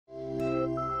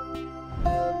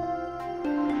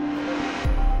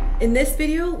In this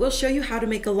video, we'll show you how to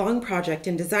make a long project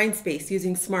in Design Space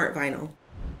using Smart Vinyl.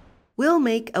 We'll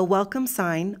make a welcome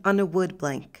sign on a wood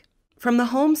blank. From the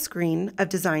home screen of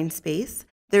Design Space,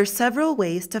 there are several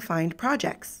ways to find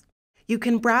projects. You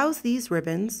can browse these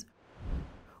ribbons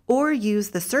or use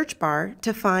the search bar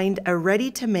to find a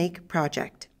ready-to-make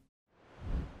project.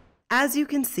 As you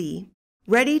can see,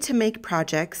 ready-to-make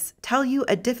projects tell you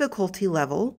a difficulty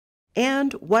level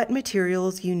and what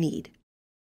materials you need.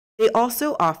 They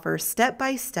also offer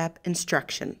step-by-step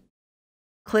instruction.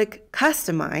 Click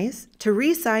Customize to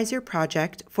resize your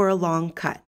project for a long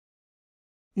cut.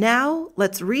 Now,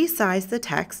 let's resize the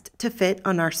text to fit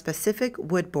on our specific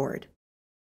wood board.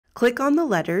 Click on the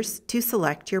letters to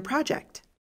select your project.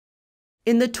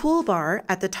 In the toolbar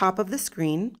at the top of the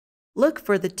screen, look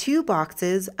for the two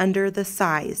boxes under the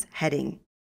Size heading.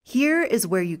 Here is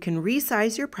where you can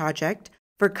resize your project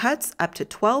for cuts up to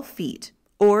 12 feet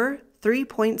or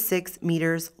 3.6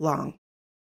 meters long.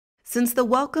 Since the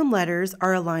welcome letters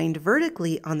are aligned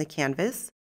vertically on the canvas,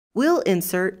 we'll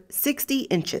insert 60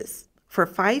 inches for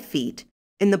 5 feet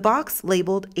in the box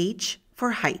labeled H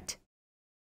for height.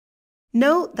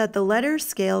 Note that the letters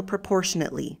scale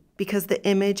proportionately because the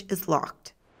image is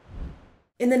locked.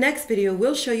 In the next video,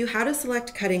 we'll show you how to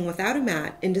select cutting without a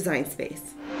mat in Design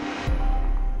Space.